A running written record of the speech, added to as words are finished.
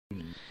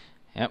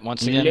Yep,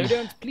 once again,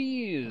 Loadouts,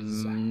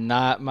 please.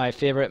 not my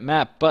favorite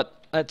map, but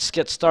let's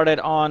get started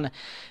on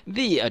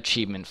the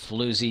achievement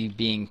floozy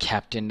being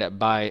captained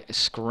by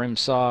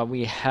Scrimsaw.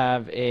 We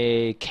have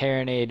a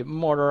carronade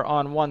mortar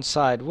on one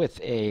side with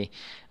a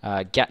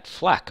Gat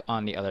flak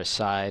on the other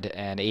side,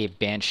 and a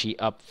Banshee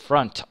up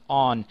front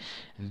on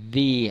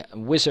the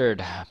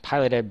wizard,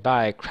 piloted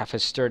by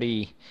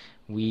Craftsturdy.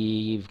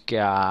 We've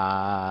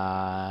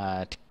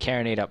got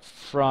carronade up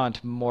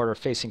front, mortar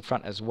facing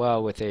front as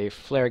well, with a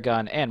flare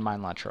gun and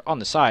mine launcher on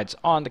the sides.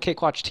 On the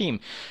CakeWatch team,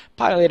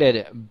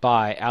 piloted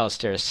by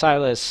Alistair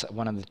Silas,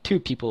 one of the two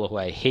people who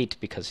I hate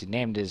because he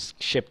named his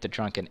ship the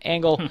Drunken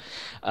Angle.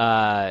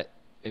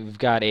 We've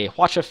got a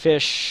Watcha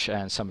fish,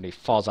 and somebody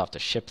falls off the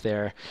ship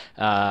there,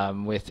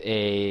 with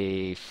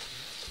a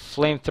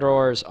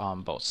flamethrowers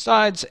on both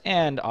sides,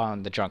 and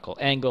on the Drunken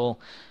Angle.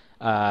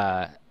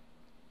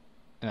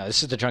 No,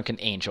 this is the Drunken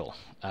Angel,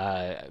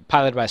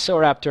 piloted by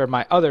Raptor,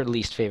 my other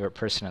least favorite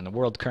person in the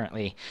world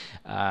currently.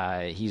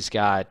 He's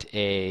got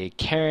a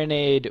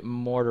carronade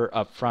mortar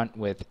up front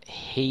with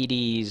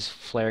Hades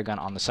flare gun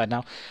on the side.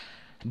 Now,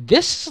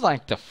 this is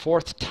like the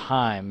fourth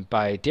time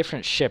by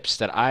different ships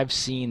that I've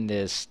seen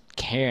this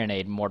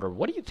carronade mortar.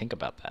 What do you think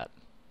about that?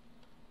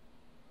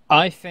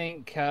 I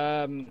think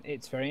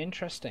it's very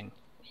interesting.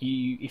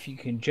 If you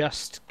can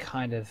just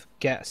kind of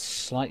get a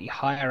slightly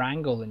higher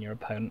angle than your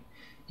opponent,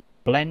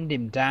 blend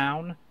him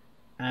down,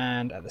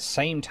 and at the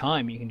same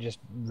time you can just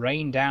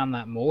rain down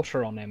that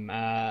mortar on him,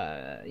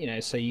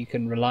 so you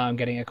can rely on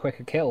getting a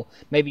quicker kill.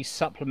 Maybe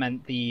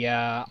supplement the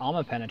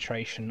armor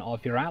penetration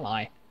of your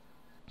ally.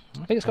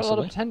 I think it's got a lot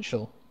of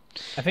potential.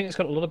 I think it's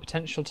got a lot of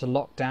potential to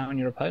lock down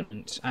your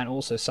opponent and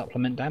also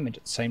supplement damage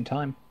at the same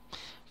time.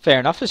 Fair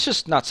enough. It's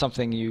just not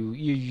something you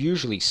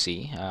usually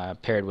see.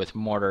 Paired with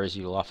mortars,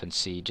 you'll often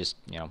see just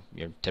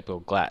your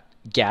typical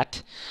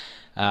gat.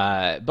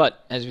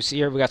 But as we see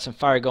here, we got some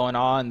fire going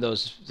on.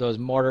 Those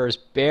mortars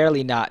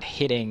barely not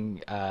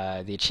hitting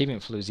the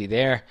achievement floozy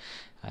there,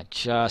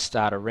 just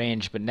out of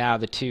range. But now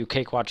the two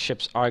CakeWatch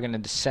ships are going to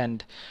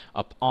descend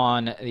up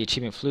on the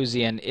achievement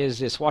floozy. And is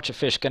this Watch a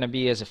Fish going to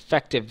be as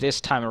effective this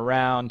time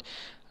around?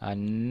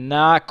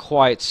 Not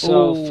quite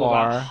so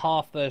far. About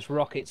half those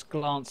rockets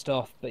glanced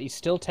off, but he's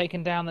still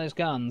taking down those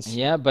guns.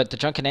 Yeah, but the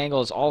Drunken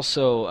Angle is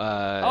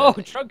also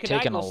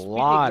taking a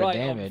lot of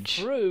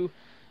damage.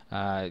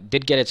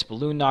 Did get its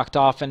balloon knocked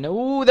off, and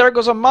ooh, there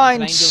goes a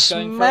mine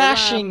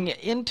smashing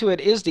into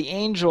it. Is the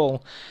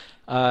Angel.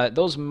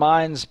 Those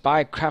mines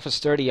by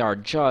Craftsturdy are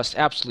just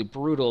absolutely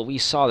brutal. We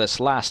saw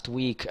this last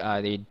week.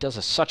 They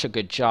does such a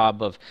good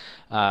job of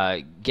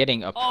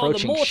getting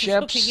approaching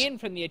ships. Hooking in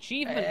from the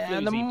achievement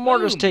and the floozy.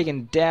 mortar's Boom.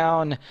 taken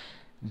down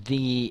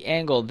the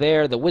angle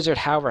there. The wizard,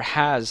 however,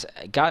 has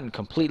gotten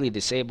completely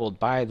disabled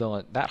by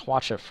that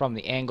watcher from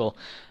the angle.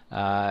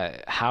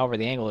 However,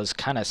 the angle is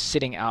kind of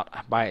sitting out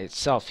by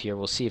itself here.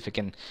 We'll see if it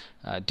can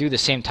do the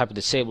same type of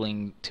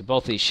disabling to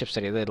both of these ships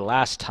that he did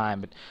last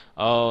time. But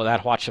oh,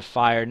 that watch of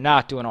fire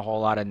not doing a whole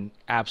lot and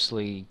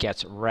absolutely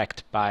gets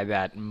wrecked by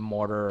that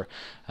mortar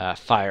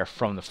fire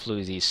from the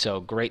floozies. So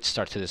great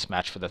start to this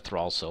match for the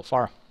Thralls so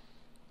far.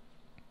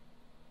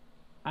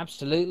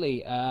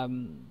 Absolutely.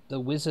 The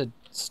wizard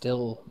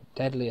still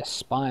deadly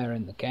aspire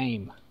in the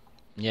game.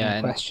 Yeah,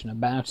 no question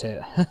about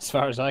it, as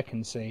far as I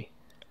can see.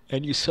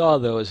 And you saw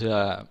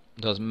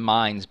those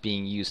mines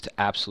being used to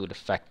absolute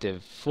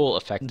full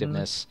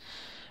effectiveness.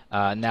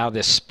 Now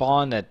this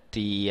spawn that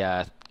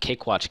the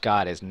CakeWatch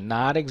got is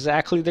not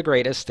exactly the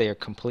greatest. They are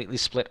completely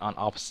split on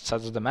opposite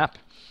sides of the map.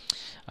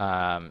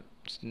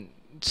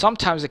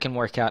 Sometimes it can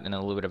work out in a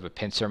little bit of a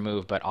pincer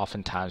move, but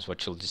oftentimes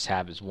what you'll just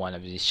have is one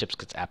of these ships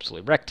gets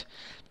absolutely wrecked,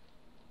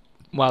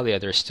 while the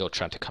other is still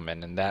trying to come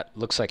in. And that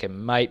looks like it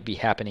might be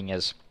happening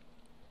as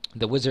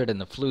the wizard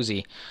and the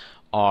floozy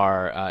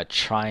are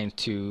trying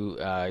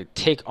to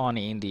take on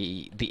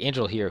the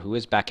Angel here, who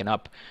is backing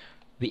up.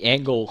 The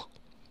Angle,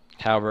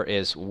 however,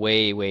 is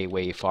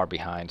way far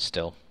behind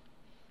still.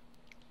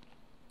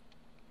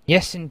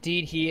 Yes,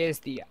 indeed, he is.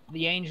 The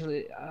Angel.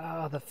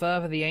 The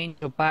further the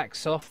Angel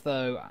backs off,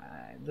 though,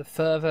 the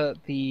further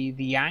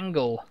the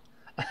Angle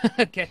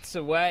gets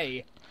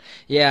away.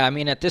 Yeah, I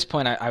mean, at this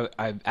point,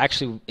 I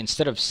actually,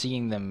 instead of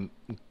seeing them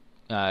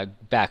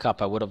back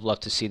up, I would have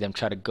loved to see them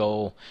try to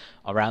go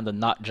around the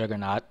Not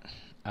Juggernaut.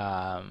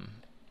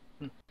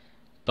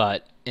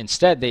 But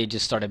instead, they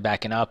just started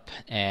backing up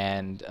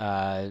and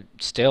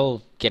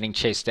still getting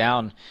chased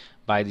down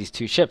by these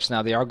two ships.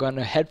 Now, they are going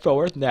to head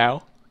forward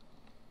now,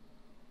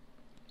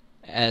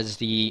 as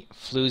the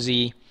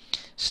floozy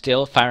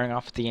still firing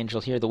off at the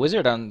Angel here. The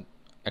wizard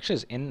actually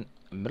is in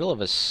the middle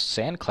of a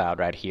sand cloud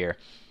right here,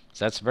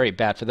 so that's very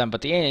bad for them.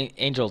 But the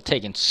Angel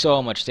taking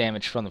so much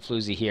damage from the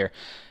floozy here,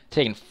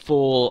 taking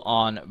full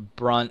on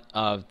brunt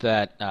of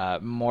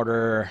that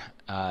mortar.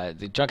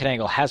 The Drunken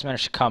Angle has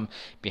managed to come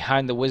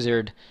behind the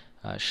wizard,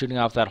 shooting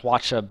off that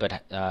Watcha,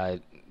 but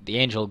the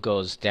Angel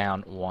goes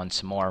down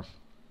once more.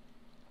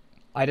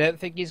 I don't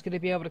think he's going to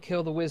be able to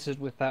kill the wizard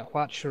with that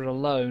Watcher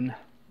alone.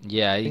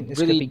 Yeah, I he think this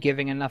really. could be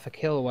giving enough a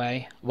kill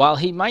away. While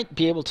he might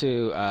be able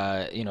to,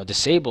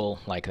 disable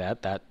like that,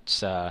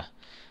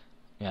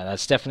 yeah,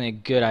 that's definitely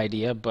a good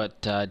idea.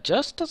 But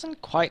just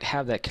doesn't quite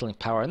have that killing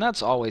power, and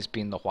that's always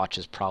been the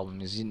Watch's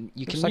problem. Is you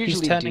Looks can like he's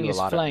usually turning do a his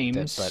lot of it,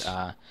 flames.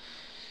 but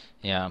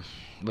yeah,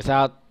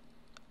 without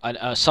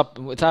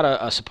without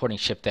a supporting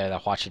ship there,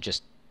 the Watch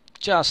is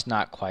just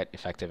not quite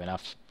effective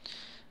enough.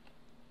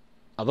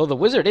 Although the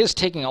wizard is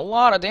taking a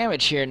lot of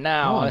damage here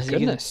now. Oh, As you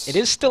goodness. it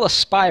is still a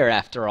spire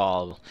after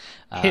all.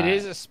 It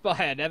is a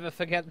spire, never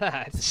forget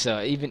that. So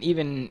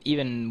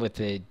even with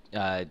the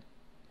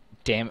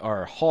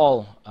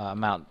hull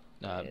amount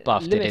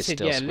buffed, limited, it is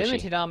still squishy.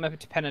 limited armor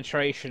to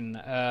penetration.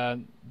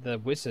 The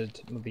wizard,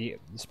 the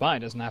spire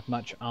doesn't have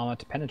much armor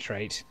to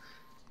penetrate.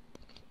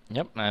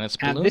 Yep, and its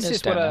balloon this is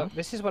is down what now.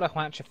 this is what a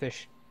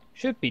Hwatcherfish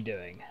should be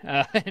doing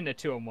in a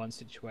 2-on-1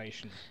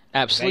 situation.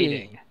 Absolutely.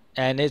 Evading.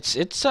 And it's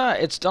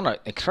done an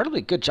incredibly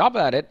good job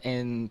at it,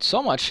 in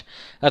so much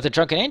that the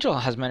Drunken Angel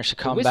has managed to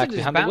come back behind the wizard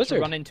is about to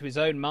wizard. run into his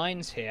own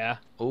mines here.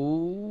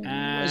 Oh,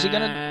 is he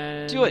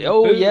gonna do And it?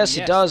 Oh, boom, yes,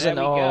 he does, there and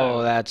we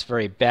go. that's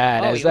very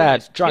bad. Oh, as he that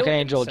almost Drunken killed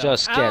Angel himself.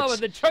 just Oh, gets.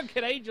 and the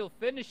Drunken Angel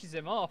finishes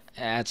him off.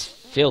 That's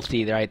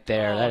filthy right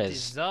there. Oh, That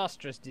is.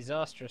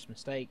 disastrous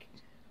mistake.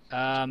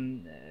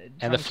 And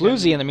the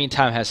Floozy, in the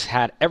meantime, has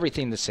had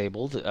everything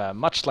disabled,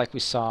 much like we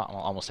saw, well,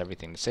 almost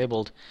everything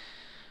disabled.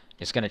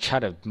 It's going to try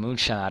to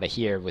moonshine out of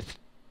here with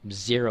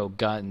 0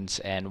 guns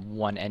and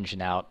 1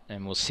 engine out,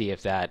 and we'll see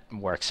if that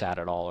works out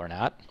at all or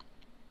not.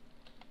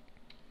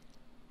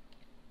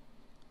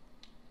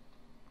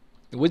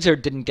 The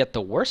Wizard didn't get the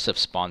worst of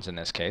spawns in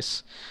this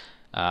case,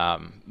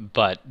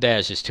 but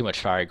there's just too much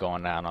fire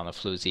going on the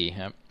Floozy.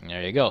 Yep,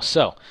 there you go.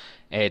 So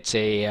it's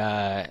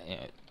a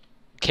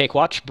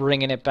CakeWatch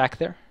bringing it back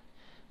there.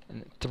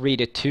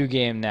 3-2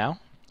 game now.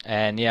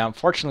 And yeah,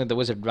 unfortunately, the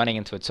Wizard running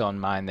into its own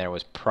mine there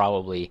was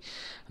probably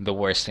the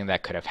worst thing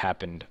that could have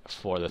happened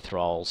for the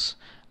Thralls.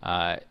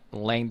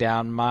 Laying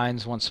down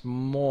mines once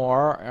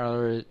more.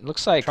 It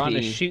looks like trying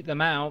to shoot them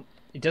out.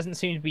 It doesn't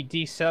seem to be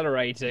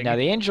decelerating. Now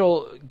the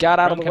Angel got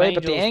out of the way,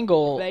 but the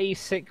angle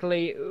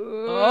basically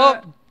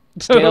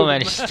still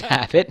managed to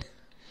stab it.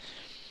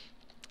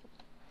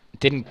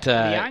 Didn't. The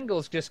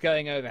angle's just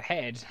going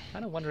overhead.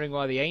 Kind of wondering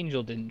why the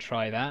Angel didn't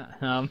try that.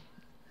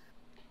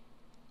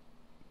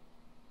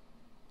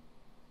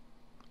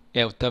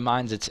 Yeah, with the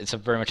mines, it's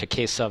very much a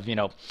case of,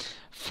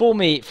 fool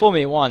me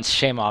once,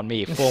 shame on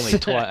me. Fool me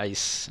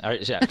twice, or,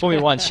 yeah, fool me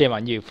once, shame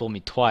on you. Fool me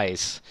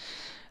twice,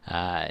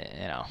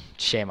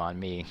 shame on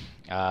me.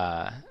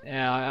 Yeah,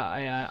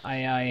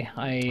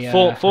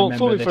 fool me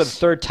this. for the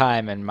 3rd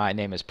time, and my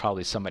name is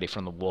probably somebody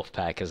from the Wolf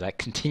Pack, because that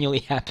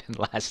continually happened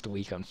last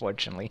week,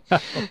 unfortunately.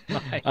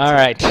 Right. All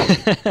right,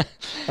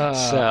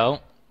 so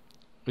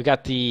we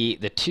got the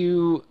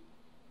 2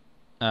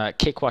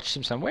 CakeWatch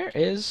teams on. Where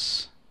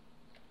is?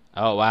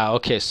 Oh, wow.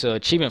 Okay, so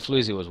Achievement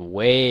Floozy was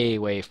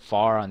way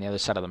far on the other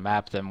side of the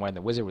map than where the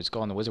Wizard was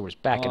going. The Wizard was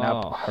backing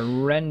up.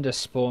 Horrendous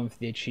spawn for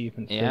the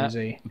Achievement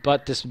Floozy.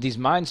 But these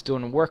mines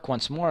doing work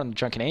once more on the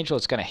Drunken Angel.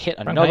 It's going to hit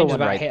another one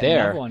right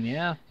there. Another one,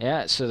 yeah.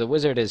 Yeah, so the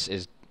Wizard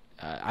is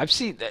I've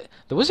seen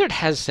the Wizard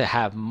has to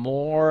have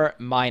more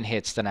mine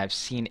hits than I've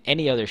seen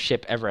any other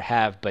ship ever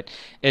have, but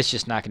it's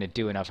just not going to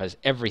do enough, as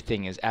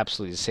everything is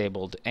absolutely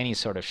disabled. Any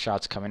sort of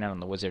shots coming in on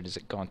the Wizard is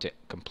going to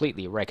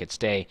completely wreck its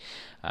day.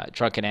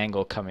 Drunken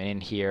Angle coming in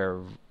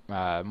here,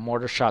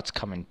 mortar shots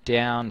coming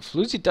down.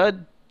 Floozy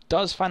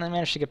does finally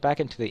manage to get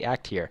back into the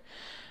act here,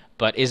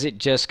 but is it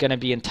just going to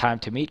be in time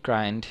to meet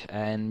grind?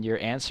 And your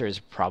answer is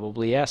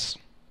probably yes.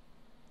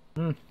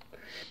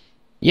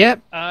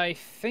 Yep, I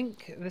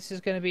think this is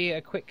going to be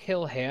a quick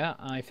kill here.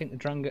 I think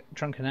the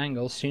Drunken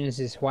Angle, as soon as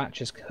his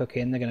Hwatchers hook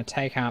in, they're going to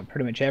take out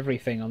pretty much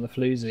everything on the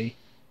Floozy.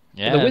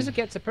 Yeah. But the Wizard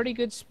gets a pretty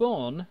good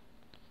spawn.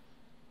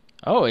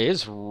 Oh, he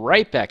is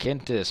right back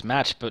into this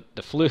match, but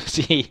the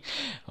Floozy,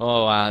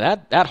 oh wow,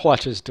 that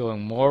Hwatch is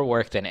doing more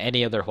work than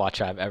any other Hwatch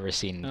I've ever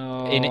seen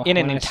in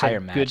an entire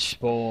match. Good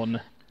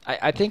spawn.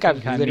 I think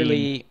I've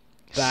literally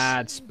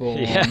bad spawn.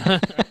 Yeah.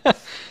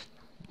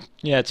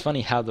 Yeah, it's funny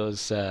how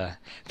those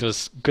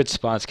good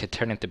spawns can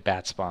turn into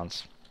bad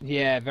spawns.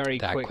 Yeah, very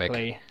that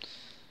quickly.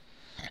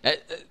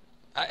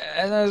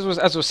 As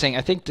I was saying,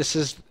 I think this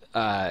is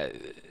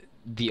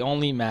the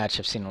only match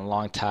I've seen in a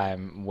long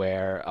time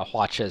where a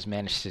Hwatch has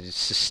managed to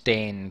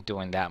sustain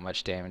doing that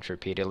much damage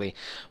repeatedly.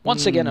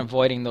 Once again,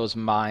 avoiding those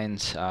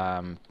mines.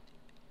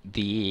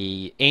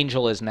 The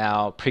Angel is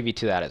now privy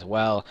to that as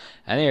well,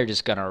 and they're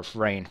just going to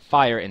rain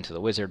fire into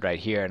the Wizard right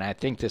here, and I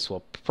think this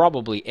will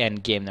probably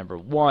end game number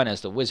 1,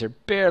 as the Wizard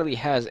barely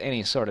has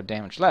any sort of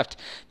damage left.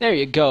 There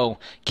you go,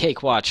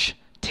 CakeWatch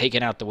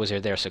taking out the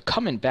Wizard there, so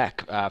coming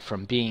back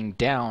from being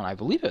down, I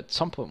believe at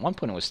one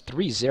point it was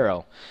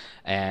 3-0,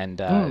 and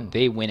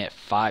they win it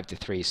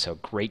 5-3, so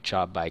great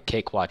job by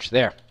CakeWatch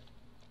there.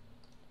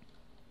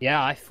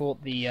 Yeah, I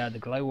thought the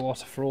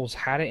Glowwater Thralls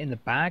had it in the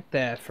bag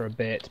there for a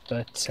bit,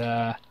 but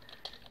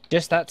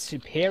just that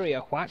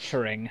superior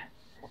Hwatchering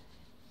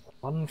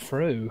won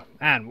through.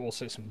 And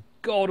also some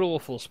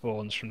god-awful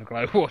spawns from the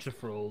Glowwater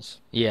Thralls.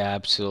 Yeah,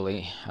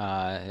 absolutely.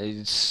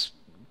 It's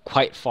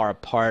quite far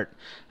apart.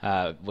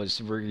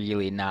 Was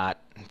really not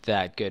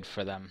that good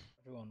for them.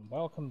 Everyone,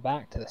 welcome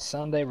back to the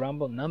Sunday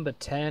Rumble number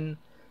 10.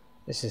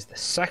 This is the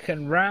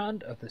second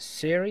round of the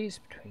series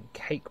between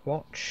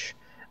CakeWatch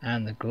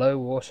and the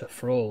Glowwater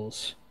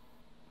Thralls.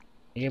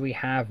 Here we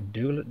have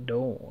Duel at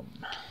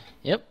Dawn.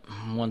 Yep,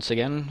 once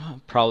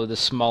again, probably the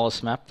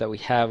smallest map that we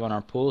have on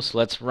our pool, so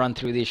let's run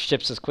through these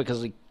ships as quick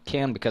as we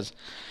can because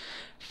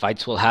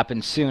fights will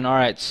happen soon.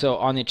 Alright, so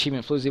on the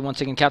achievement Floozy,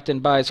 once again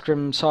captained by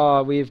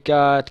Scrimsaw, we've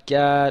got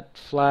Gat,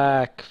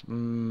 Flak,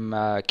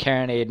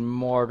 Carronade,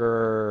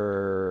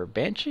 Mortar,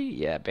 Banshee?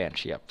 Yeah,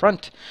 Banshee up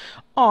front.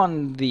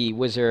 On the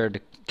Wizard,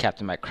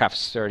 captained by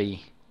Craft30,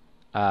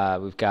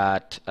 we've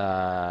got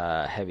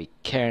heavy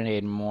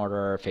Carronade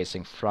Mortar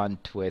facing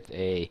front with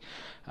a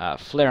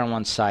flare on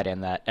one side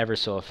and that ever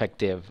so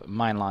effective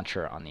mine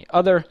launcher on the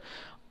other.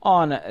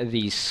 On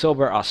the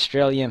Sober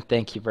Australian,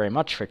 thank you very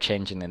much for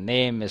changing the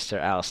name, Mr.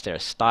 Alistair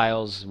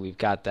Styles. We've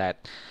got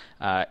that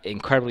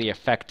incredibly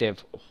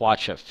effective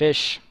Hwacha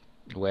fish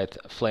with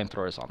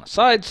flamethrowers on the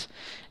sides.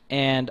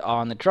 And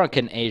on the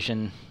Drunken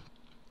Asian,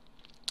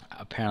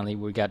 apparently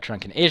we've got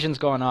Drunken Asians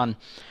going on.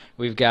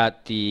 We've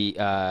got the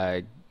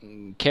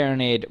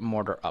Carronade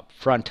Mortar up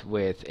front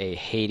with a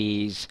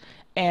Hades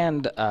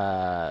and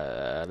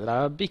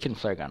a Beacon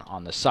Flare Gun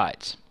on the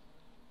sides.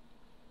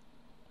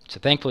 So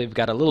thankfully we've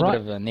got a little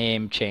bit of a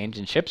name change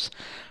in ships,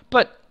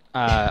 but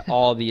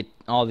all the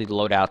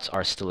loadouts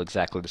are still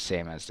exactly the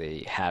same as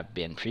they have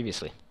been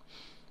previously.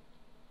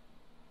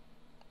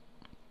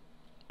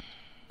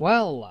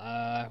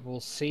 Well,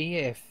 we'll see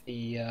if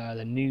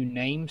the new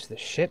names, the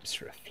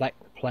ships,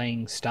 reflect the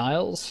playing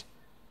styles.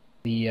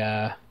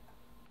 The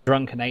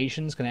Drunken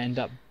Asian's going to end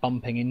up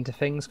bumping into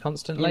things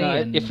constantly. You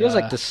know, it feels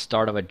like the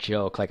start of a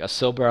joke, like a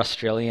sober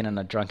Australian and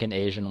a drunken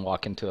Asian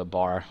walk into a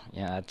bar.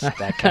 Yeah, it's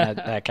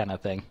that kind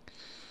of thing.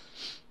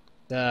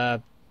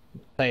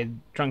 Say,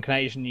 Drunken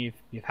Asian,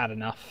 you've had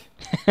enough.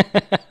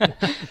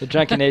 The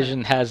Drunken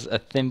Asian has a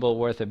thimble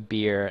worth of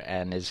beer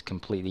and is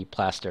completely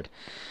plastered.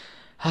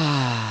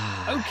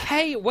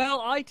 Okay,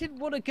 well, I didn't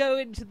want to go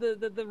into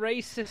the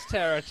racist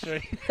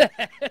territory.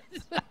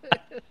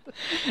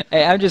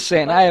 Hey, I'm just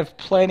saying, I have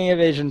plenty of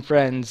Asian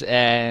friends,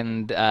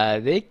 and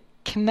they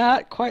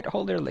cannot quite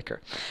hold their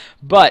liquor.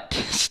 But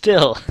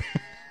still,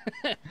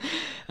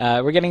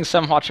 we're getting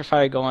some Hwacha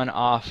fire going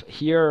off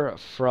here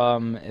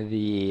from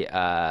the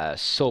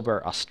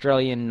Sober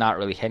Australian. Not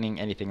really hitting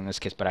anything in this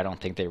case, but I don't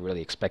think they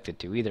really expected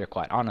to either,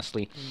 quite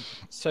honestly.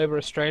 Sober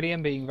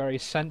Australian being very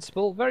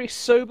sensible, very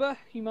sober,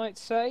 you might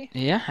say.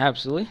 Yeah,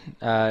 absolutely.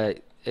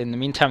 In the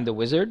meantime, the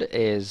Wizard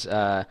is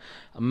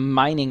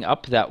mining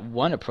up that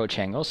one approach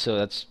angle, so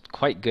that's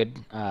quite good.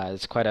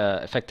 It's quite a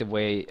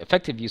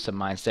effective use of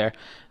mines there,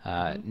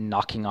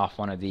 knocking off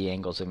one of the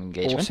angles of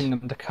engagement. Forcing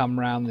them to come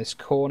around this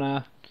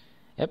corner.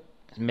 Yep,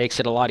 it makes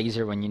it a lot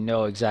easier when you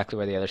know exactly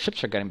where the other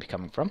ships are going to be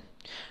coming from.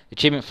 The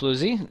achievement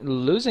Floozy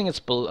losing its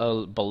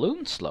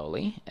balloon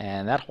slowly,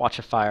 and that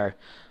Hwacha fire,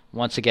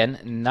 once again,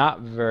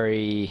 not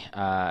very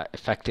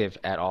effective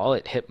at all.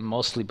 It hit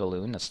mostly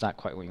balloon. That's not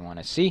quite what you want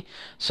to see.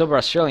 Sober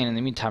Australian, in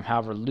the meantime,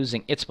 however,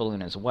 losing its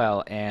balloon as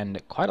well,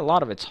 and quite a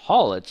lot of its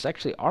hull. It's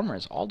actually armor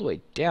is all the way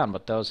down,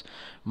 but those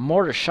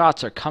mortar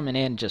shots are coming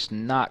in just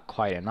not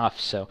quite enough,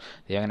 so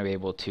they're going to be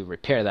able to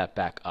repair that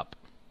back up.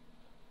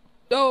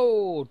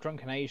 Oh,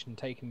 Drunken Asian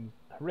taking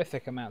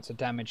horrific amounts of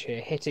damage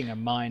here, hitting a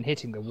mine,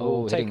 hitting the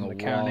wall, taking the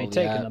carronade,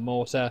 taking the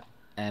mortar.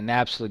 And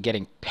absolutely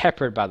getting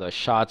peppered by those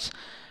shots.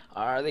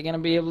 Are they going to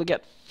be able to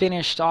get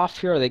finished off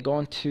here? Are they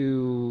going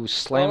to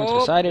slam into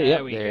the side?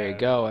 Yep, there you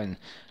go. And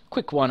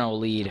quick 1-0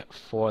 lead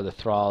for the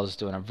Thralls,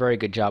 doing a very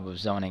good job of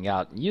zoning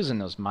out, using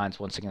those mines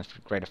once again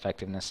for great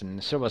effectiveness. And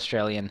the Serbo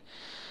Australian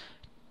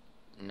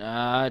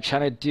trying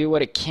to do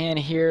what it can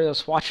here.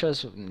 Those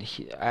Hwachas,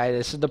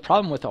 this is the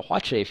problem with a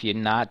Hwacha. If you're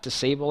not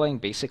disabling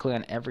basically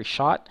on every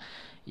shot,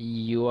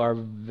 you are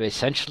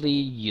essentially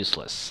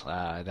useless.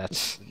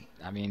 That's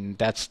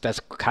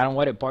kind of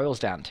what it boils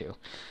down to.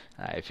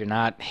 If you're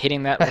not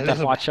hitting that with that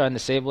Hwacha and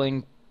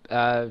disabling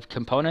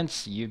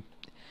components,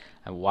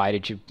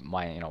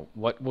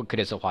 what good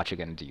is a Hwacha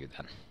going to do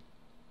then?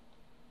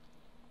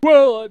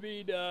 Well, I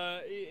mean,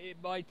 it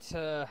might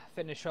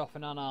finish off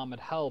an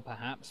unarmored hull,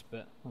 perhaps,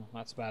 but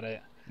that's about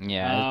it.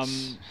 Yeah,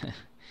 it's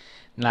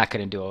not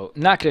going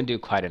to do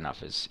quite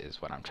enough, is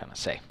what I'm trying to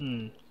say.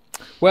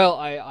 Well,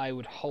 I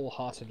would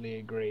wholeheartedly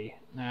agree.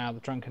 Now, the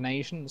Drunken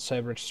Asian, the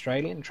Sober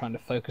Australian, trying to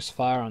focus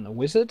fire on the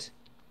Wizard.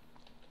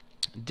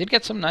 Did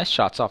get some nice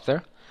shots off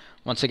there.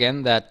 Once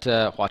again, that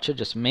Hwacha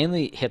just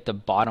mainly hit the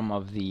bottom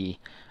of the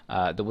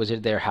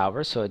Wizard there,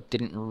 however, so it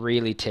didn't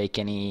really take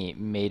any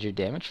major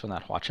damage from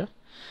that Hwacha.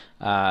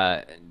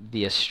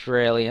 The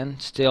Australian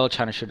still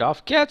trying to shoot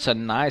off, gets a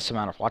nice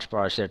amount of Hwacha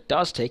barrage there,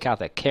 does take out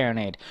that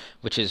carronade,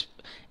 which is,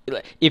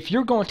 if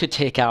you're going to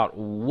take out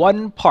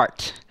one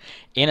part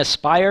in a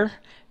Spire,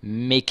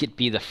 make it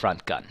be the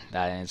front gun.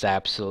 That is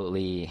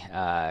absolutely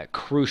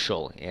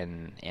crucial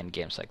in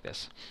games like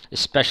this,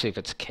 especially if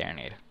it's a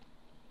carronade.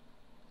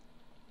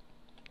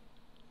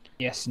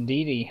 Yes,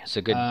 indeedy. It's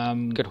a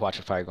good watch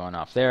of fire going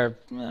off there.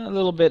 A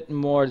little bit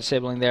more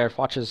disabling there.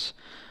 Watches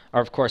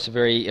are, of course,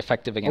 very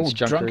effective against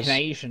junkers. Drunken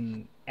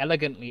Asian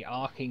elegantly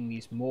arcing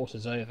these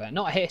mortars over.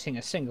 Not hitting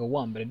a single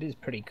one, but it is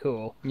pretty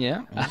cool.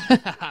 Yeah.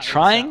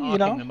 Trying, you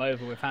know. Arcing them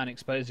over without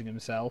exposing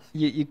himself.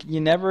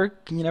 You never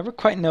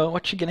quite know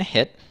what you're going to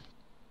hit.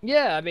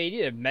 Yeah, I mean,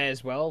 you may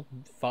as well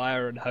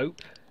fire and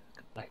hope.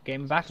 Like a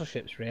game of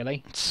battleships,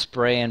 really.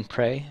 Spray and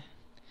pray.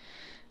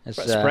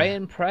 Spray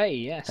and pray,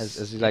 yes.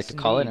 As you like to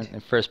call it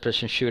in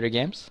first-person shooter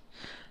games.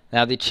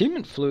 Now, the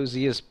achievement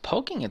floozy is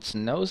poking its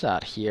nose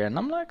out here, and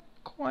I'm not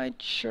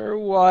quite sure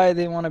why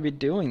they want to be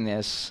doing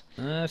this.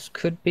 This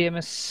could be a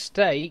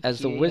mistake. As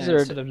the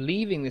wizard... sort of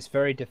leaving this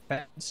very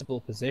defensible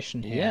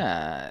position here.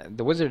 Yeah,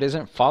 the wizard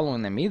isn't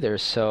following them either,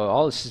 so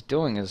all this is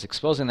doing is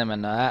exposing them,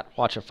 and that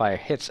watch of fire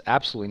hits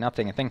absolutely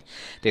nothing. I think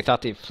they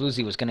thought the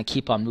floozy was going to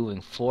keep on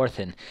moving forth,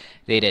 and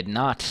they did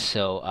not,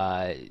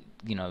 so...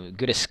 you know,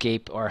 good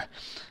escape, or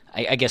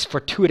I guess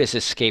fortuitous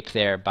escape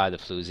there by the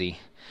floozy.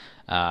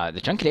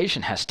 The Drunken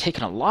Asian has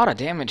taken a lot of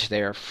damage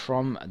there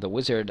from the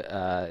wizard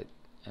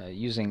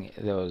using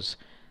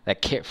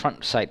that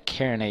front sight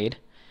carronade.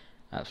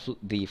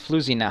 The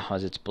floozy now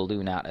has its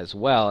balloon out as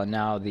well, and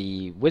now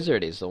the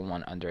wizard is the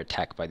one under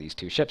attack by these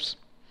two ships.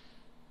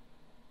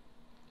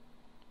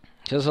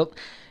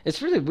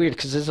 It's really weird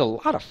because there's a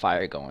lot of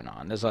fire going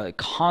on. There's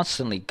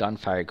constantly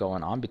gunfire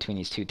going on between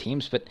these two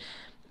teams, but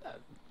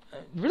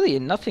really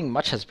nothing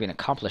much has been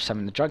accomplished. I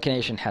mean, the Drunken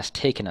Asian has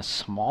taken a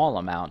small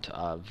amount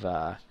of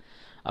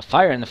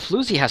fire, and the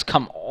floozy has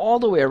come all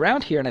the way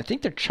around here, and I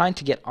think they're trying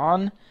to get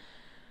on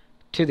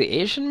to the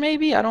Asian,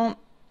 maybe? I don't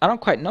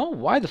quite know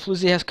why the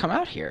floozy has come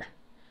out here.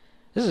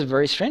 This is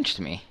very strange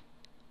to me.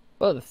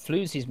 Well, the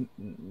floozy's...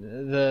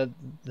 The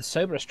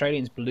Sober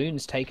Australian's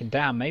balloon's taken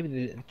down. Maybe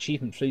the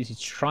achievement floozy's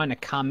trying to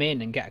come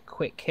in and get a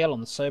quick kill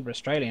on the Sober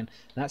Australian.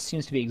 And that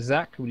seems to be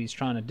exactly what he's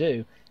trying to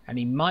do, and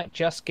he might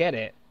just get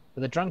it.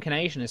 But the Drunken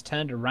Asian has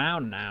turned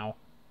around now.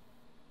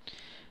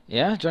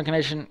 Yeah, Drunken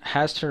Asian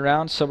has turned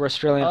around. Sober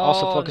Australian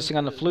also focusing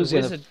on the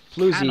floozy. The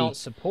wizard cannot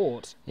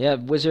support. Yeah,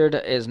 wizard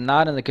is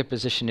not in a good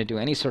position to do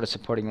any sort of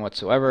supporting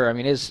whatsoever. I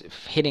mean, is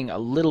hitting a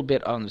little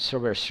bit on the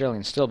Sober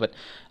Australian still, but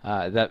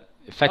that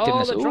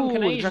effectiveness... the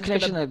Drunken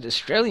Asian and the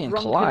Australian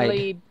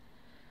collide.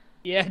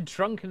 Yeah,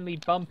 drunkenly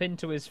bump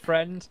into his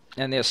friend.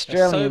 And the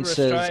Australian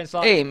says,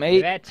 like, "Hey, mate.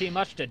 You've had too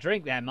much to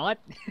drink there, mate."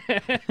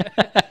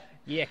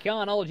 You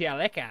can't hold your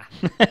liquor.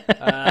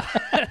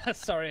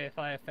 Sorry if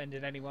I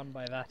offended anyone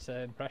by that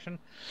impression.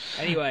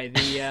 Anyway,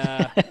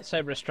 the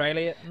Sober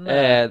Australian...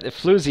 the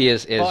floozy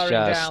is firing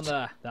just...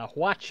 down the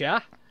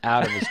Watcher.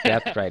 Out of his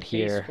depth right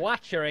here. He's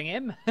Watchering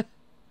him.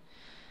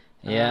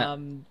 Yeah.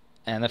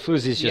 And the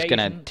floozy's just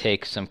going to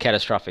take some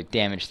catastrophic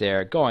damage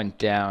there, going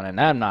down,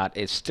 and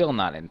it's still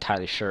not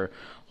entirely sure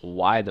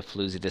why the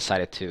floozy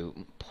decided to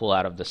pull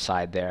out of the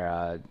side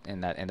there in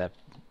that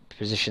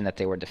position that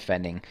they were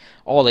defending.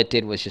 All it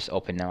did was just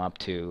open them up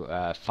to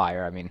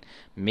fire. I mean,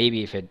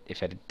 maybe if it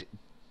had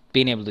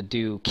been able to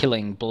do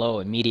killing blow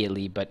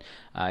immediately, but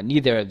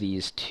neither of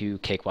these two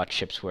CakeWatch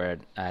ships were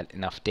at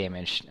enough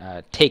damage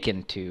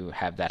taken to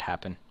have that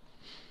happen.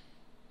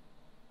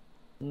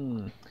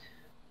 So,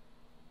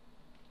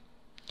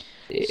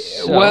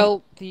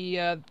 well,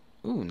 the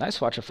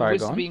nice watch of fire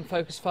going. being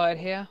focus fired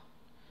here.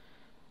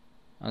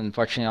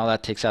 Unfortunately, all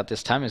that takes out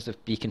this time is the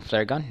beacon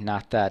flare gun,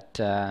 not that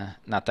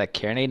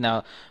carronade.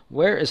 Now,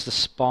 where is the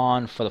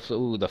spawn for the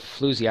the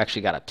floozy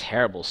actually got a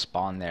terrible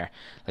spawn there.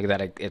 Look at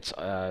that, it's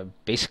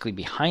basically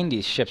behind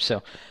these ships.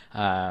 So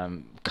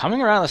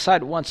coming around the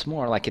side once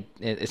more, like it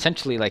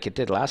essentially like it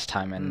did last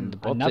time, and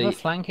both another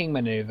flanking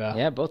maneuver.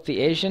 Yeah, both the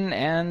Asian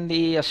and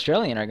the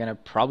Australian are going to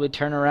probably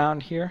turn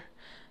around here.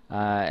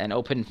 And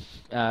open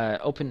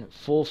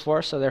full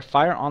force of their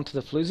fire onto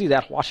the floozy.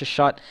 That washes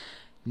shot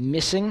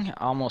missing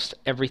almost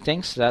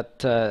everything, so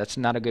that's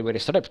not a good way to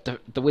start it.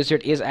 But the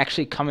wizard is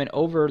actually coming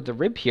over the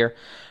rib here,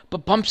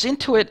 but bumps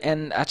into it,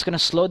 and that's going to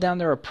slow down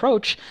their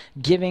approach,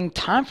 giving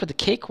time for the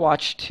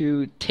CakeWatch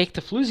to take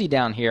the floozy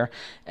down here,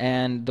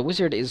 and the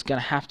wizard is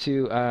going to have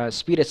to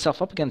speed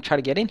itself up again, try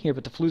to get in here,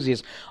 but the floozy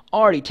is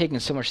already taking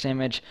so much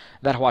damage.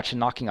 That watch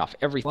knocking off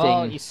everything.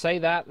 Well, you say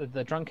that,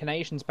 the Drunken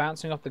Asian's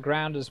bouncing off the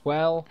ground as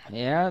well.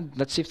 Yeah,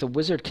 let's see if the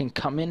wizard can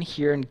come in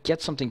here and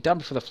get something done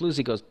before the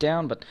floozy goes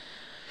down, but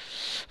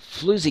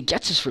floozy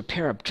gets his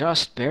repair up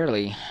just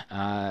barely.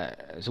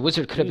 The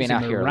wizard could have been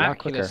out here a lot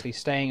quicker. Miraculously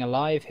staying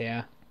alive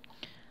here.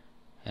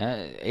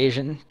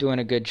 Asian doing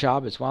a good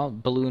job as well.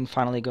 Balloon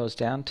finally goes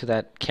down to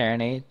that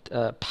carronade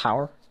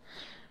power.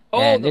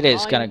 And it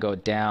is going to go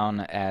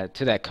down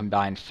to that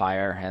combined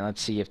fire. And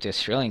let's see if the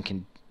Australian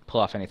can pull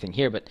off anything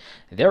here. But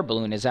their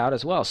balloon is out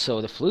as well.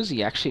 So the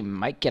floozy actually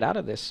might get out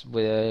of this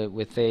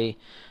with a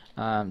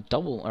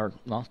double, or,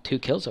 well, 2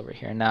 kills over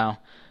here. Now,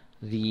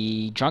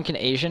 the Drunken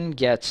Asian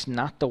gets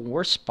not the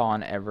worst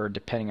spawn ever,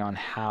 depending on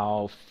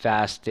how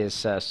fast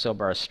this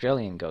Sober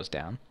Australian goes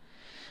down.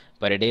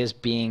 But it is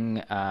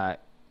being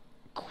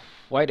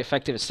quite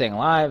effective at staying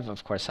alive.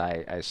 Of course,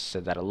 I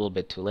said that a little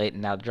bit too late,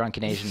 and now the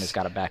Drunken Asian has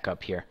got to back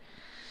up here.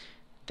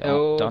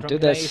 Oh, Don't do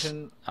drunken this.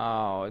 Asian.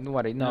 Oh,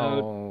 what? No,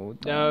 No,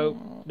 no,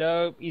 don't.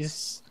 no.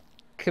 He's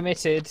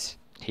committed.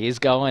 He's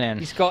going in.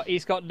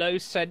 He's got no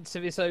sense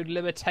of his own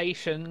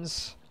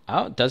limitations.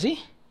 Oh, does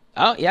he?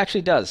 Oh, he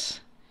actually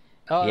does.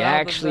 Oh He no,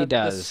 actually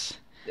does.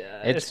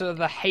 It's sort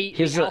of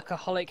here's the the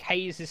alcoholic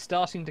haze is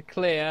starting to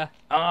clear.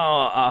 the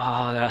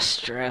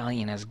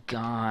Australian is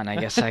gone. I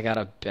guess I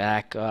gotta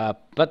back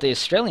up. But the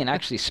Australian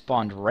actually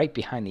spawned right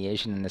behind the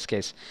Asian in this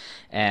case,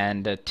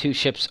 and the two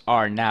ships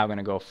are now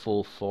gonna go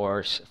full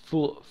force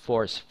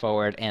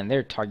forward, and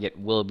their target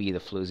will be the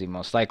Floozy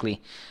most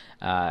likely.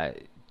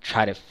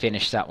 Try to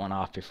finish that one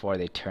off before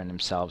they turn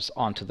themselves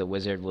onto the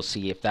Wizard. We'll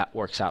see if that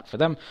works out for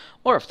them,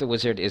 or if the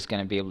Wizard is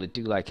going to be able to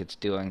do like it's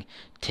doing,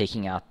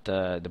 taking out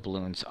the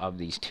balloons of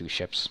these two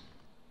ships.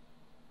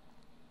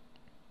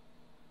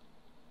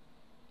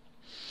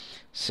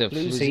 So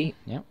Floozy,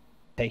 yep.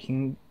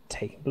 taking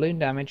balloon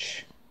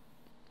damage.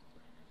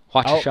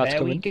 Watch your Oh, shots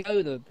there we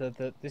coming.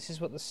 go. This is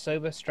what the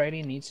sober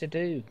Australian needs to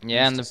do.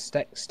 Yeah, and Needs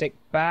to stick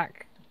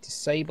back,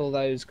 disable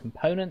those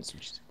components,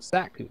 which is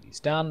exactly what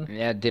he's done.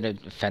 Yeah, did a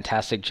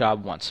fantastic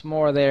job once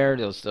more there.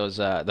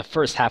 The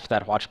first half of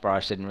that watch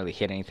barrage didn't really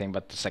hit anything,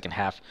 but the second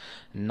half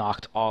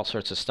knocked all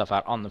sorts of stuff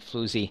out on the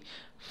Floozy.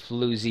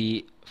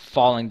 Floozy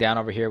falling down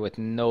over here with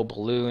no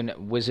balloon.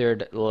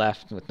 Wizard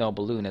left with no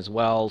balloon as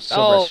well.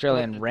 Sober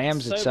Australian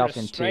rams itself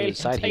into the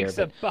side here.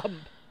 But,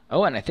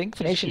 oh, and I think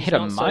the Nation hit a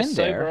mine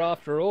there.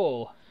 After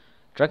all.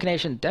 Drunken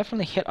Nation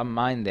definitely hit a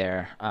mine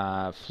there.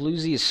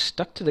 Floozy is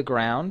stuck to the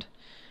ground.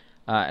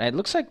 And it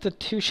looks like the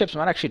two ships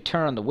might actually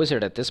turn on the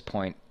Wizard at this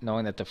point,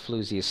 knowing that the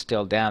Floozy is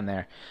still down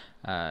there.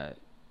 The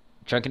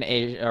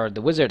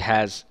Wizard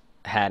has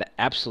had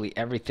absolutely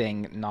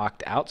everything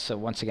knocked out, so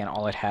once again,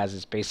 all it has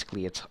is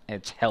basically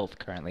its health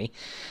currently,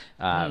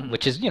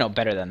 which is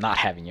better than not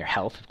having your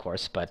health, of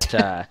course. But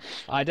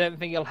I don't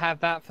think you'll have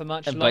that for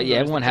much longer. But yeah,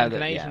 everyone have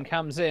that. Yeah.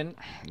 Comes in.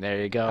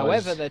 There you go.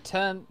 However, they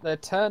turned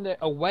it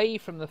away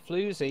from the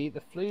Floozy.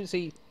 The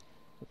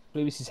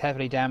Floozy's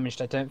heavily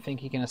damaged. I don't think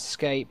he can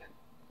escape.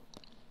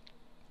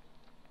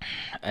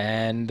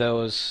 And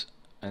those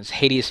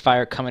Hades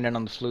fire coming in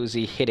on the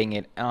Floozy, hitting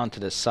it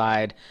onto the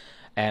side,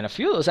 and a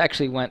few of those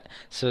actually went.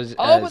 So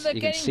but they're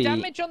getting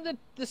damage on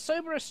the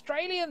sober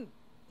Australian.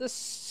 The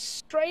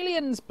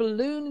Australian's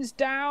balloon is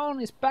down.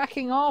 Is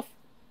backing off.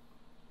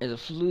 Is the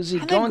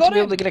Floozy going to be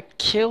able to get a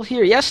kill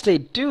here? Yes, they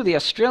do. The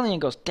Australian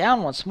goes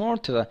down once more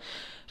to the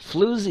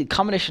Floozy,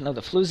 combination of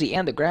the Floozy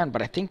and the ground,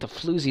 but I think the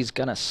Floozy's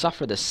gonna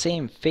suffer the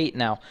same fate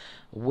now.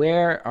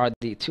 Where are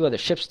the two other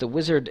ships? The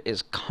Wizard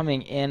is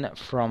coming in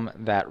from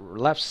that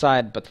left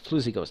side, but the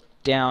Floozy goes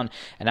down,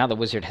 and now the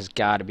Wizard has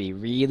got to be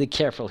really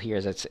careful here,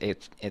 as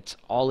it's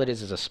all it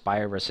is a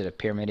Spire versus a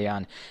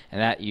Pyramidion,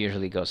 and that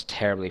usually goes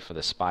terribly for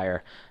the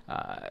Spire.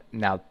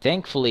 Now,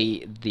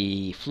 thankfully,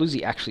 the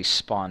Floozy actually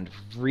spawned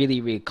really,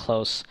 really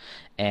close,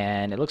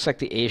 and it looks like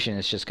the Asian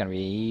is just going to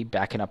be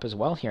backing up as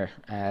well here,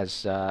 and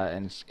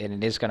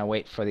it is going to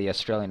wait for the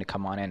Australian to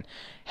come on and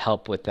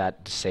help with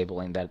that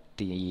disabling that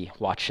the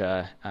watch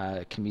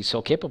can be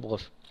so capable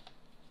of.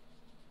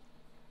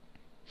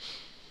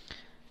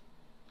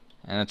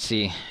 And let's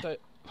see,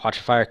 watch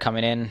fire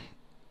coming in,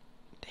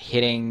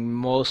 hitting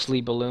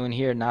mostly balloon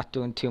here, not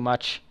doing too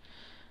much.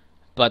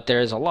 But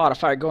there's a lot of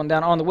fire going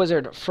down on the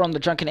Wizard from the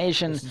Drunken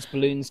Asian. This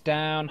balloon's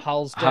down,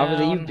 hull's down.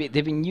 However,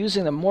 they've been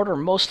using the mortar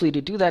mostly to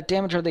do that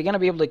damage. Are they going to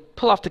be able to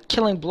pull off the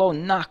killing blow?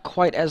 Not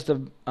quite, as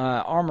the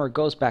armor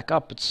goes back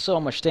up, but so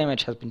much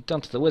damage has been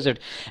done to the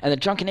Wizard. And the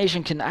Drunken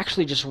Asian can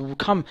actually just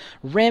come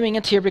ramming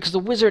into here because the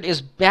Wizard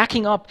is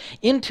backing up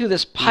into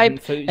this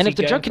pipe. And if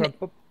the Drunken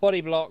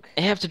body block.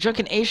 If the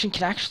Drunken Asian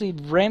can actually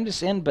ram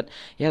this in, but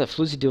yeah, the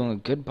Floozy doing a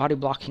good body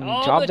blocking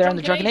job there, and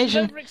the Drunken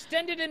Asian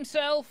overextended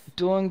himself.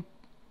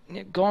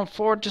 Going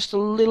forward just a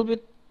little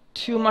bit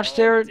too much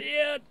there.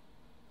 Dear.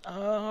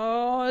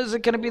 Oh, is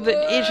it going to be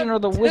the Asian or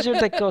the Wizard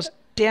that goes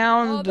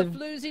down? The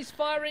Floozy's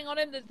firing on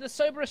him. The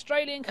sober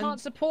Australian can't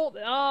support.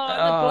 The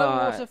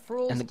Glowwater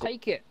Thralls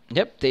take it.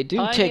 Yep, they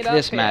do take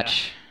this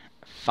match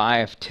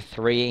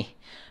 5-3,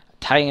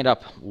 tying it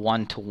up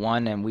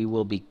 1-1, and we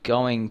will be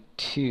going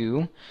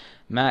to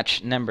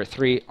match number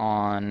 3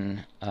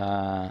 on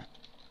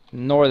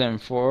Northern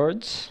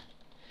Forwards.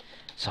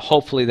 So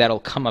hopefully that'll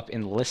come up in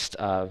the list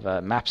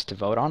of maps to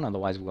vote on.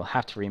 Otherwise, we'll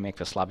have to remake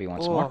this lobby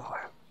once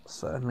more.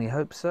 Certainly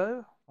hope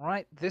so.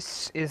 Right,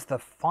 this is the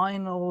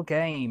final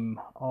game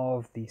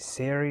of the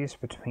series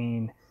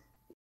between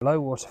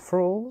Glowwater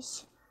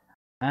Thralls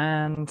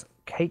and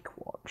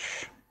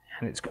CakeWatch,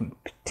 and it's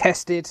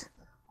contested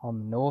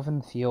on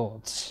Northern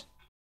Fjords.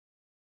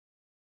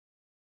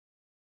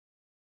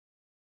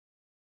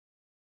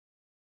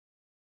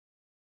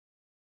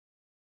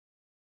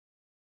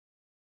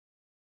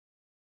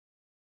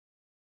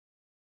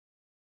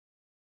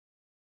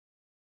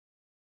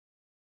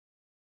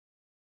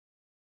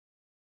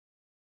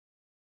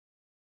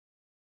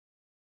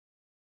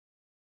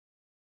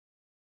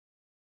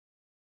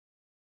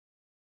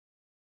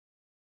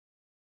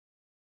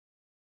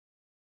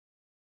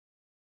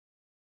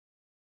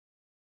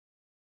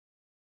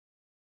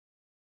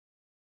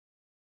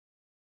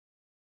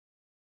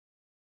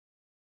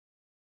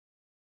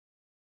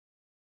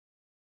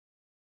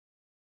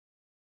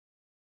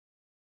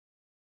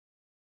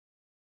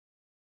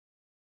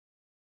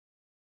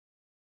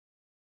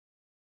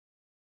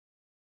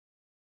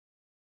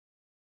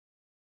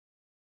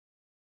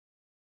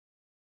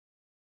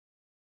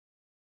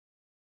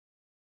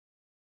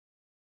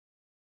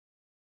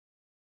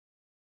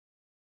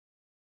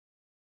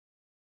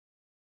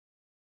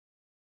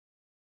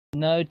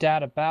 no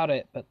doubt about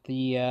it. But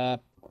the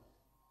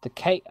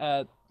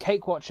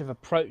CakeWatch have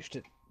approached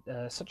it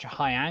such a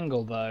high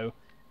angle, though,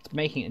 it's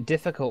making it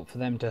difficult for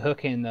them to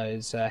hook in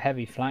those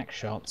heavy flak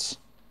shots.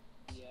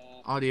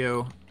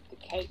 Audio.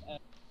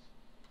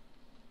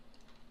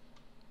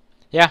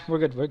 Yeah, we're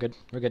good. We're good.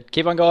 We're good.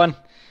 Keep on going.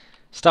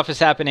 Stuff is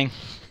happening.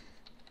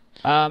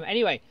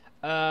 Anyway,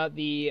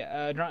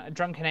 the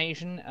drunken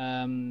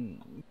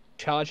Asian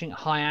charging at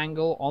high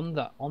angle on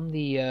the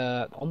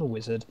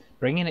wizard,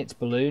 bringing its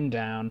balloon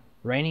down,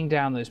 raining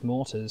down those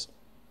mortars.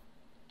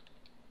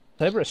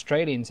 Sober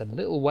Australians a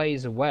little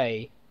ways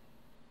away,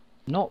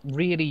 not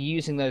really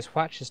using those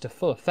whatches to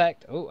full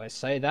effect. Oh, I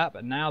say that,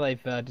 but now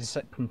they've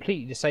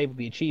completely disabled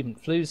the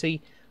achievement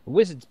floozy. The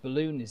wizard's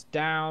balloon is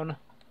down.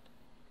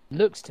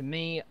 Looks to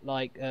me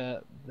like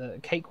the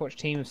CakeWatch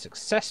team have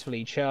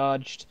successfully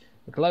charged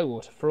the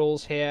Glowwater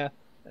Thralls here,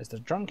 as the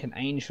drunken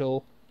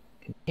angel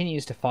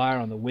continues to fire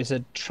on the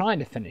wizard, trying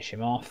to finish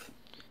him off.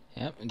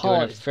 Yep,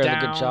 doing a fairly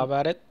good job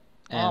at it.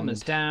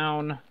 Armor's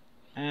down,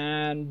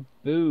 and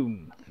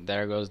boom.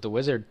 There goes the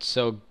wizard.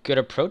 So good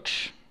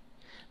approach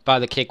by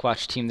the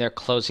CakeWatch team. They're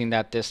closing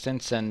that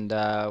distance, and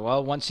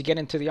well, once you get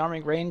into the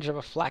arming range of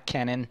a flak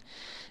cannon,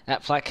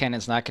 that flak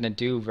cannon's not going to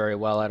do very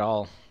well at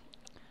all.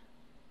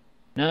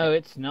 No,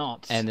 it's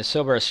not. And the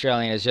Sober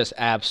Australian is just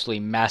absolutely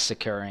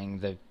massacring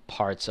the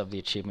parts of the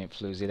achievement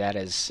floozy. That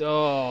is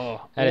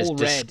all disgusting.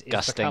 red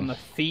has become a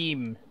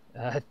theme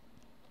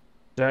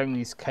during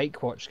these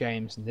CakeWatch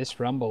games and this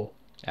Rumble.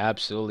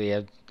 Absolutely.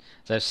 As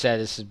I've said,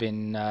 this has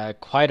been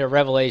quite a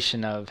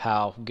revelation of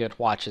how good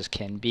watches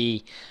can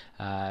be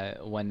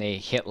when they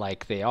hit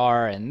like they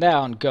are. And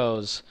down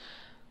goes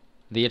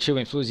the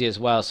achievement floozy as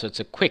well. So it's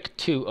a quick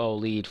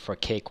 2-0 lead for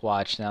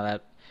CakeWatch. Now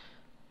that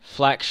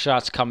flak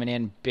shots coming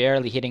in,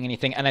 barely hitting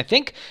anything. And I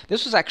think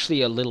this was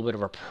actually a little bit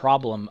of a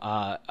problem,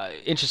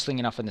 interesting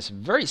enough, in this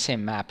very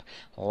same map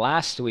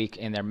last week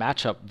in their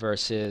matchup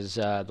versus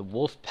the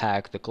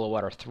Wolfpack. The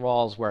Glowwater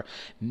Thralls were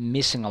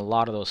missing a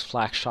lot of those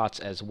flak shots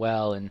as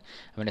well. And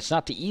I mean, it's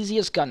not the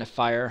easiest gun to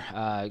fire,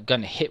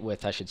 gun to hit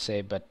with, I should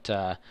say. But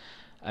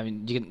I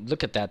mean, you can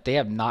look at that. They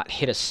have not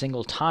hit a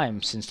single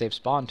time since they've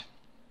spawned.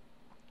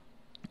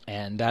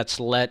 And that's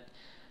let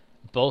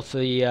both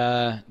the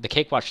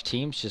CakeWatch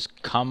teams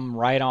just come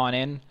right on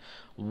in,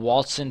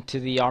 waltz into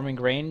the arming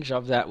range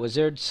of that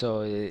wizard.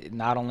 So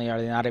not only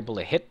are they not able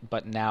to hit,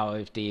 but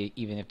now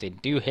even if they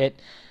do hit,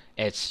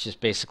 it's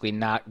just basically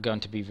not going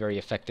to be very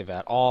effective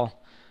at all.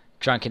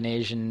 Drunken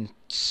Asian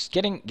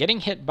getting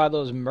hit by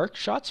those merc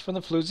shots from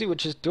the floozy,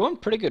 which is doing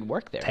pretty good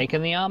work there.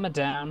 Taking the armor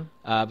down.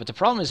 But the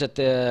problem is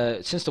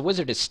that since the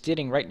wizard is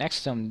sitting right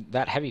next to him,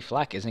 that heavy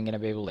flak isn't going to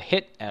be able to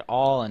hit at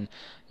all, and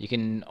you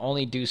can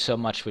only do so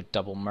much with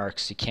double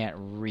mercs. You can't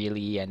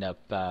really end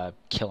up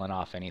killing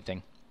off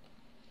anything.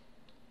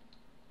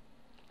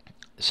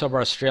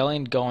 Sober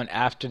Australian going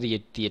after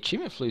the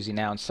achievement floozy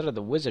now instead of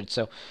the wizard.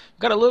 So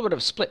we've got a little bit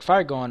of split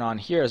fire going on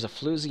here as a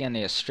floozy and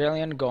the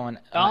Australian going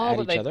at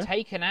each other. They've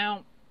taken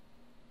out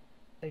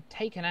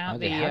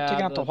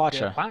the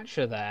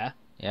Watcher there.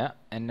 Yeah,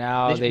 and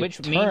now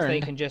which means they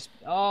can just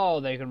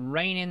they can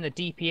rein in the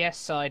DPS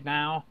side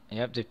now.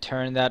 Yep, they've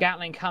turned that.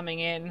 Gatling coming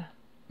in.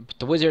 But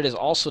the wizard is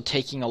also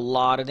taking a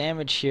lot of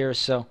damage here,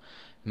 so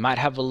might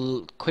have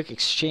a quick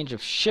exchange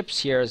of ships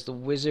here as the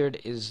wizard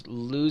is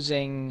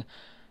losing.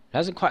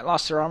 Hasn't quite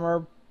lost their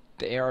armor.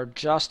 They are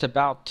just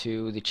about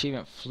to. The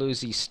achievement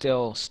floozy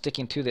still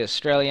sticking to the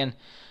Australian,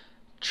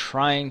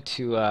 trying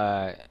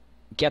to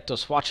get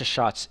those swatcha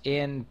shots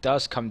in.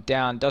 Does come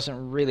down.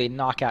 Doesn't really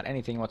knock out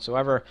anything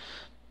whatsoever.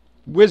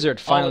 Wizard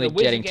finally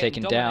getting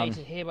taken down.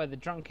 Dominated here by the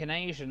drunken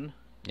Asian.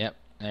 Yep,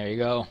 there you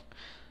go.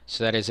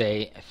 So that is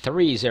a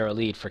 3-0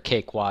 lead for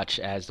CakeWatch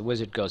as the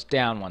wizard goes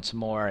down once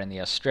more, and the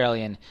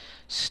Australian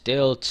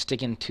still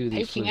sticking to the floozy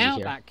here. Taking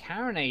out that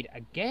carronade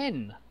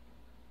again.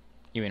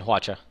 You mean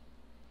Hwacha?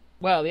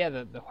 Well, yeah,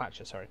 the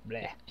Hwacha, sorry.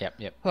 Bleh.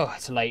 Yep. Oh,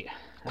 it's late.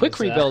 Quick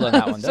rebuild on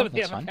that one, though. Some of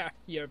the That's other fine.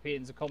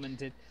 Europeans have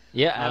commented.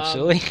 Yeah,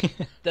 absolutely.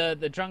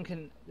 The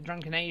drunken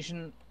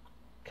Asian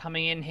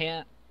coming in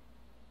here.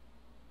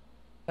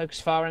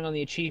 Focus firing on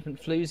the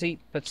achievement floozy,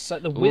 but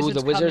the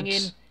wizard's coming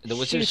in. The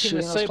wizard's shooting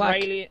the those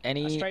flak.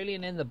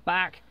 Australian in the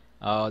back.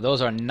 Oh,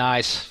 those are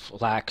nice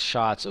flak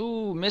shots.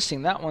 Ooh,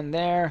 missing that one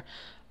there.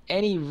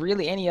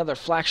 Any other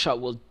flak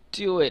shot will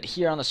do it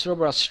here on the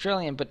Sober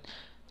Australian, but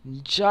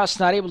just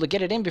not able to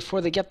get it in before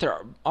they get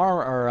their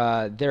armor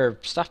or their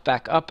stuff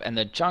back up, and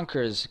the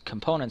Junker's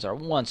components are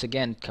once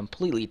again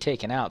completely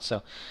taken out.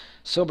 So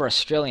Sober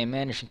Australian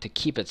managing to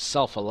keep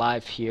itself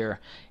alive here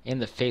in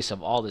the face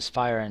of all this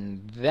fire,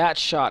 and that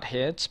shot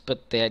hits,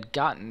 but they had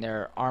gotten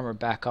their armor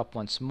back up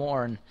once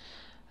more, and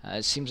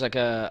it seems like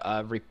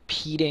a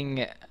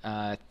repeating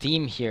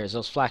theme here is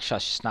those flak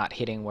shots just not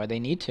hitting where they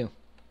need to.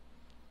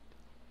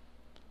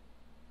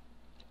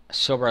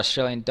 Sober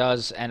Australian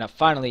does end up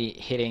finally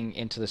hitting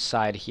into the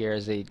side here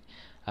as they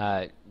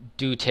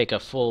do take a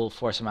full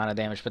force amount of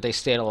damage, but they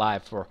stayed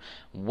alive for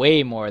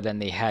way more than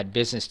they had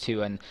business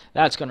to, and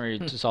that's going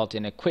to result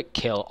in a quick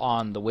kill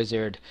on the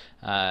wizard.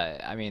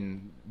 I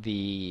mean,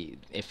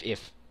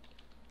 if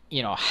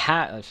you know,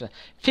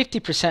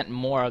 50%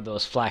 more of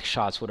those flak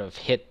shots would have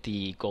hit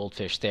the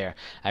goldfish there,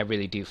 I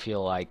really do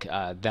feel like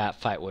that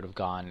fight would have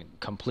gone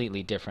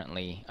completely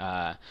differently.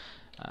 That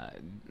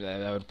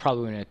would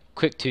probably been a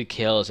quick 2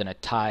 kills and a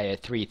tie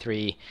at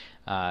 3-3.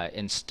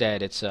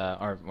 Instead, it's it would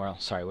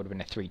have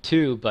been a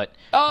 3-2, but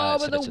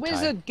but the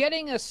wizard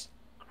getting a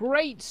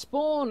great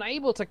spawn,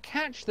 able to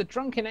catch the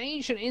drunken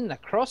Asian in the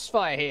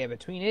crossfire here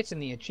between it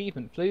and the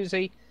achievement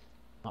floozy.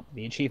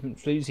 The achievement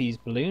floozy's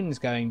balloons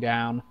going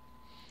down.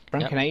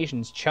 Drunken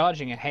Asian's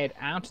charging ahead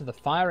out of the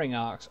firing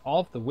arcs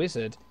of the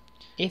wizard.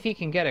 If he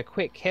can get a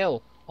quick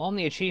kill on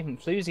the achievement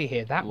floozy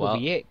here, that will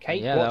be it.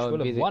 CakeWatch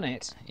will have won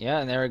it. Yeah,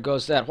 and there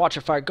goes that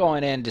Watcher Fire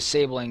going in,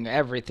 disabling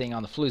everything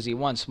on the floozy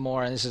once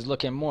more, and this is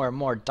looking more and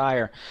more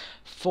dire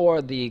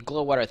for the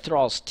Glowwater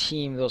Thralls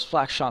team. Those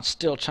flak shots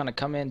still trying to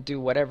come in, do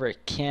whatever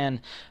it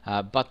can,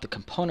 but the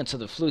components of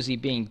the floozy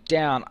being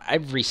down,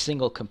 every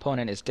single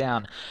component is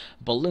down.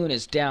 Balloon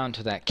is down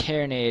to that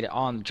carronade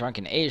on the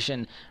Drunken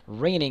Asian,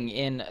 raining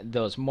in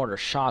those mortar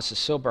shots. The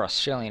sober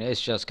Australian is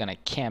just going to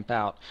camp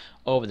out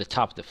over the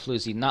top of the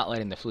floozy, not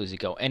letting the floozy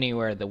go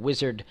anywhere. The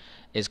wizard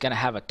is going to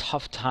have a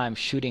tough time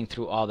shooting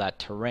through all that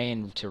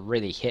terrain to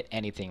really hit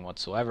anything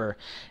whatsoever.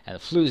 And the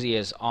floozy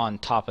is on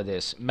top of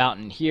this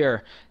mountain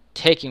here,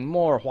 taking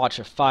more Watch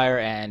of Fire,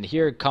 and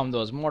here come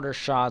those mortar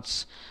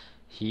shots.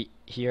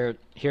 Here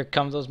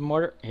comes those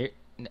mortar.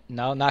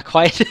 No, not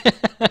quite.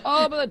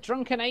 Oh, but the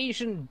Drunken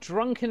Asian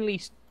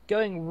drunkenly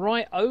going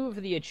right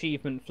over the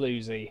achievement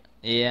floozy.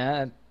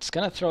 Yeah, it's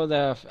gonna throw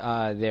the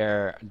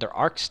their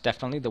arcs,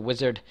 definitely. The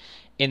wizard,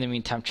 in the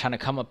meantime, trying to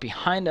come up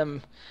behind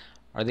them.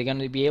 Are they going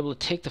to be able to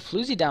take the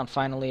floozy down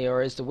finally,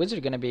 or is the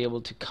wizard going to be able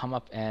to come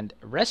up and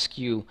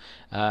rescue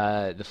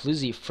the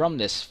floozy from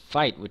this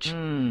fight, which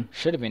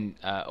should have been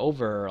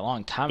over a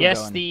long time ago?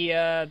 Yes,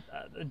 the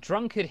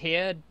drunkard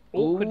here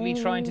awkwardly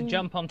trying to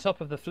jump on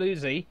top of the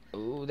floozy.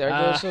 Ooh, there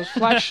goes those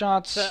flash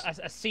shots.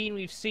 A scene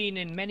we've seen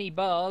in many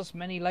bars,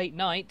 many late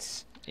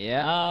nights.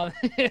 Yeah.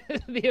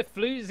 The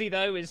floozy,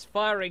 though, is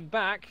firing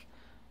back.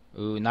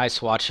 Ooh,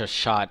 nice Watcher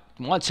shot.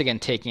 Once again,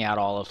 taking out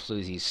all of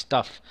Floozy's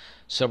stuff.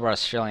 Sober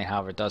Australian,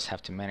 however, does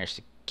have to manage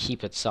to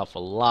keep itself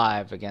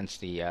alive against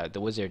the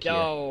wizard here.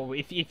 Oh,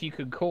 if you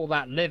could call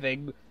that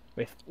living,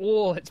 with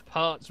all its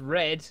parts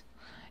red,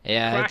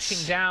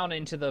 crashing down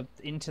into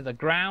the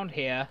ground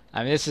here.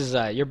 I mean, this is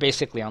you're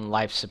basically on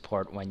life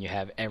support when you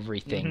have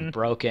everything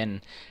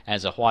broken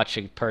as a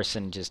Watcher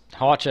person. Just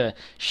Watcher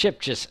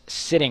ship just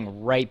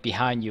sitting right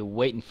behind you,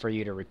 waiting for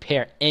you to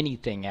repair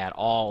anything at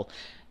all.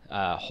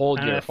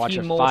 Hold your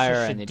Watcher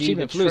Fire and the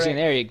achievement floozy, and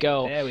there you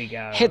go. There we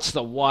go. Hits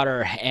the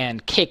water,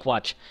 and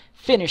CakeWatch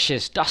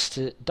finishes,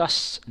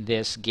 dusts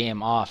this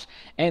game off,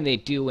 and they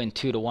do win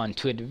 2-1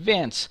 to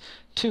advance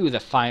to the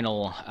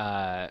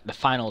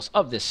finals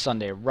of this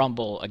Sunday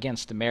Rumble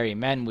against the Merry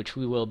Men, which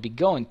we will be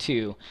going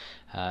to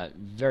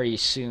very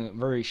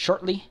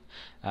shortly.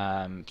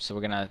 So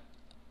we're gonna,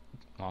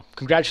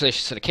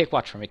 congratulations to the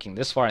CakeWatch for making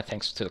this far, and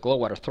thanks to the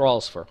Glowwater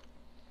Thralls for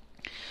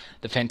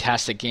the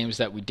fantastic games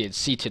that we did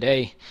see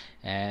today.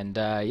 And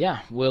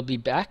yeah, we'll be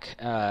back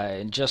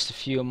in just a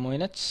few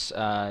minutes.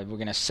 We're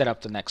going to set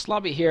up the next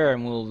lobby here,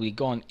 and we'll be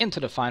going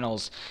into the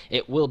finals.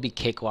 It will be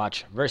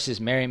CakeWatch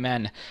versus Merry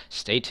Men.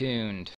 Stay tuned.